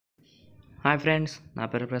Hi friends, నా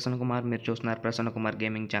పేరు ప్రసన్న కుమార్. మీరు చూస్తున్నారు Prasanna Kumar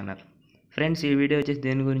gaming channel. Friends, ఈ వీడియో వచ్చేసి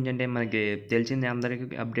దేని గురించి అంటే మనకి తెలిసింది అందరికీ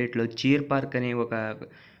అప్డేట్లో చీర్ పార్క్ అని ఒక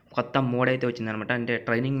కొత్త మోడ్ అయితే వచ్చిందనమాట. అంటే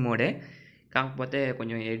ట్రైనింగ్ మోడే, కాకపోతే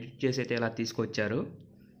కొంచెం ఎడిట్ చేసి అయితే ఇలా తీసుకొచ్చారు.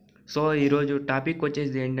 సో ఈరోజు టాపిక్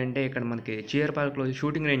వచ్చేసి ఏంటంటే ఇక్కడ మనకి చీర్ పార్క్లో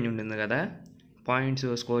షూటింగ్ రేంజ్ ఉంటుంది కదా, పాయింట్స్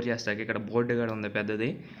స్కోర్ చేస్తాకి ఇక్కడ బోర్డు కూడా ఉంది పెద్దది.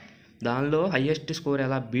 దానిలో హయ్యెస్ట్ స్కోర్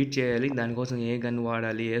ఎలా బీట్ చేయాలి, దానికోసం ఏ గన్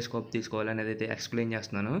వాడాలి, ఏ స్కోప్ తీసుకోవాలి అనేది అయితే ఎక్స్ప్లెయిన్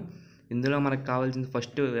చేస్తున్నాను. ఇందులో మనకు కావాల్సింది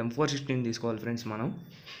ఫస్ట్ M416 తీసుకోవాలి ఫ్రెండ్స్. మనం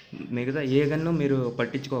మిగతా ఏ గన్ను మీరు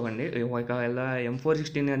పట్టించుకోకండి. ఒకవేళ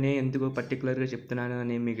M416 అని ఎందుకు పర్టికులర్గా చెప్తున్నాను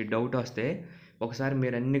అని మీకు డౌట్ వస్తే ఒకసారి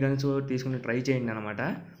మీరు అన్ని గన్స్ తీసుకుని ట్రై చేయండి అనమాట.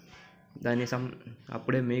 దాని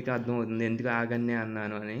అప్పుడే మీకు అర్థమవుతుంది ఎందుకు ఆ గన్నే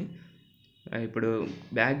అన్నాను అని. ఇప్పుడు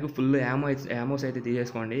బ్యాగ్ ఫుల్ యామోస్ అయితే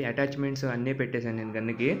తీసేసుకోండి. అటాచ్మెంట్స్ అన్నీ పెట్టేశాను నేను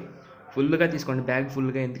గన్నుకి. ఫుల్గా తీసుకోండి బ్యాగ్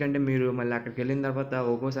ఫుల్గా, ఎందుకంటే మీరు మళ్ళీ అక్కడికి వెళ్ళిన తర్వాత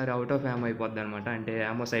ఒక్కోసారి అవుట్ ఆఫ్ యామో అయిపోద్ది అనమాట. అంటే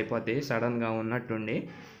యామోస్ అయిపోతాయి సడన్గా ఉన్నట్టుండి.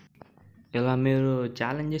 ఇలా మీరు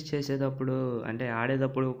ఛాలెంజెస్ చేసేటప్పుడు అంటే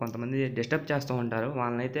ఆడేటప్పుడు కొంతమంది డిస్టర్బ్ చేస్తూ ఉంటారు,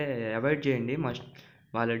 వాళ్ళని అయితే అవాయిడ్ చేయండి.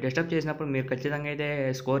 వాళ్ళు డిస్టర్బ్ చేసినప్పుడు మీరు ఖచ్చితంగా అయితే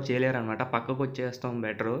స్కోర్ చేయలేరు అనమాట. పక్కకు వచ్చేస్తాం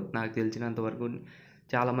బెటరు. నాకు తెలిసినంత వరకు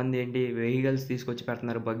చాలామంది ఏంటి వెహికల్స్ తీసుకొచ్చి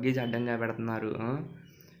పెడుతున్నారు, బగ్గీస్ అడ్డంగా పెడుతున్నారు,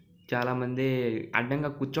 చాలామంది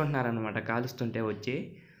అడ్డంగా కూర్చుంటున్నారు అనమాట కాలుస్తుంటే వచ్చి.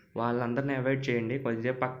 వాళ్ళందరినీ అవాయిడ్ చేయండి.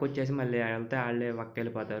 కొద్దిసేపు పక్కకు వచ్చేసి మళ్ళీ వెళ్తే వాళ్ళే పక్క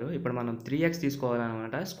వెళ్ళిపోతారు. ఇప్పుడు మనం 3x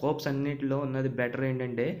తీసుకోవాలన్నమాట. స్కోప్స్ అన్నిటిలో ఉన్నది బెటర్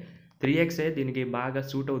ఏంటంటే 3xే దీనికి బాగా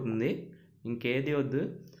సూట్ అవుతుంది, ఇంకేది వద్దు.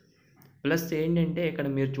 ప్లస్ ఏంటంటే ఇక్కడ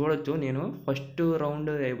మీరు చూడొచ్చు, నేను ఫస్ట్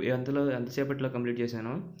రౌండ్ ఎంతసేపట్లో కంప్లీట్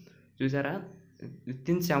చేశాను చూసారా.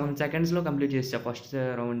 వితిన్ 7 సెకండ్స్లో కంప్లీట్ చేసా ఫస్ట్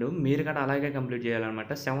రౌండ్. మీరు కూడా అలాగే కంప్లీట్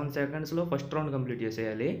చేయాలన్నమాట. 7 సెకండ్స్లో ఫస్ట్ రౌండ్ కంప్లీట్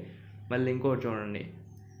చేసేయాలి. మళ్ళీ ఇంకోటి చూడండి,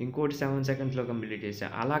 ఇంకోటి 7 సెకండ్స్లో కంప్లీట్ చేసా.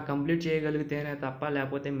 అలా కంప్లీట్ చేయగలిగితేనే తప్ప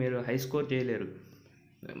లేకపోతే మీరు హై స్కోర్ చేయలేరు.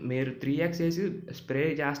 మీరు 3x వేసి స్ప్రే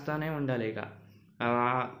చేస్తూనే ఉండాలి. ఇక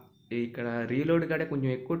ఇక్కడ రీలోడ్ కూడా కొంచెం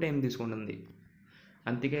ఎక్కువ టైం తీసుకుంటుంది.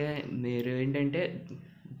 అందుకే మీరు ఏంటంటే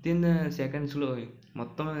వితిన్ సెకండ్స్లో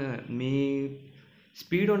మొత్తం మీ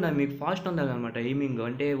స్పీడ్ ఉండాలి, మీకు ఫాస్ట్ ఉండాలి అనమాట. ఎయిమింగ్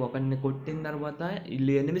అంటే ఒకరిని కొట్టిన తర్వాత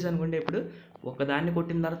వీళ్ళు ఎనిమిస్ అనుకుంటే ఇప్పుడు ఒకదాన్ని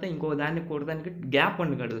కొట్టిన తర్వాత ఇంకో దాన్ని కొట్టడానికి గ్యాప్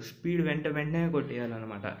ఉండకూడదు, స్పీడ్ వెంటనే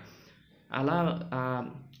కొట్టేయాలన్నమాట. అలా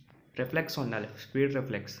రిఫ్లెక్స్ ఉండాలి, స్పీడ్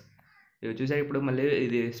రిఫ్లెక్స్. ఇవి చూసారు, ఇప్పుడు మళ్ళీ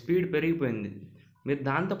ఇది స్పీడ్ పెరిగిపోయింది. మీరు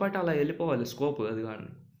దాంతోపాటు అలా వెళ్ళిపోవాలి స్కోప్. అది కానీ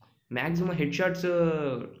మ్యాక్సిమం హెడ్ షాట్స్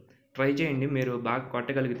ట్రై చేయండి మీరు బాగా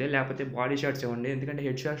కొట్టగలిగితే, లేకపోతే బాడీ షాట్స్ ఇవ్వండి. ఎందుకంటే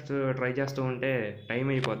హెడ్ షాట్స్ ట్రై చేస్తూ ఉంటే టైం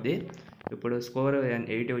అయిపోద్ది. ఇప్పుడు స్కోర్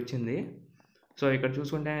 80 వచ్చింది. సో ఇక్కడ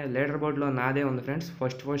చూసుకుంటే లీడర్ బోర్డులో నాదే ఉంది friends.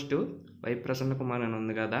 First why Prasanna Kumar అని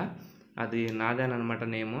ఉంది కదా, అది నాదేనమాట.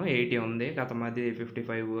 నేము 80 ఉంది, గత మధ్య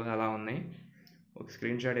 55 అలా ఉన్నాయి. ఒక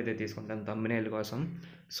స్క్రీన్ షాట్ అయితే తీసుకుంటాను థంబ్నెయిల్ కోసం.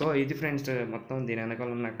 సో ఇది ఫ్రెండ్స్ మొత్తం దీని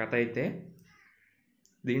వెనకాల ఉన్న కథ అయితే.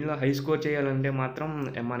 దీనిలో హై స్కోర్ చేయాలంటే మాత్రం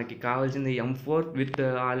మనకి కావాల్సింది M4 with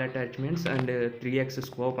all attachments and 3x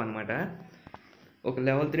scope అనమాట. ఒక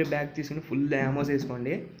లెవెల్ 3 బ్యాగ్ తీసుకుని ఫుల్ యామోస్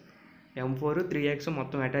వేసుకోండి. M4 3x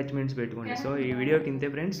మొత్తం అటాచ్మెంట్స్ పెట్టుకోండి. సో ఈ వీడియోకి ఇంతే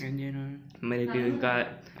ఫ్రెండ్స్. మీకు ఇంకా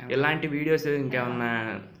ఇలాంటి వీడియోస్ ఇంకేమన్నా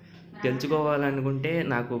తెలుసుకోవాలనుకుంటే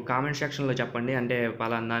నాకు కామెంట్ సెక్షన్లో చెప్పండి, అంటే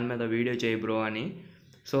పలానా దాని మీద వీడియో చేయి బ్రో అని.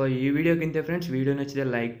 సో ఈ వీడియోకి ఇంతే ఫ్రెండ్స్. వీడియో నచ్చితే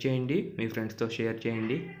లైక్ చేయండి, మీ ఫ్రెండ్స్తో షేర్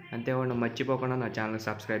చేయండి, అంతేకాకుండా మర్చిపోకుండా నా ఛానల్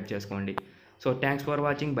సబ్స్క్రైబ్ చేసుకోండి. So thanks for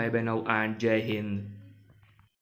watching. By by now and జై హింద్.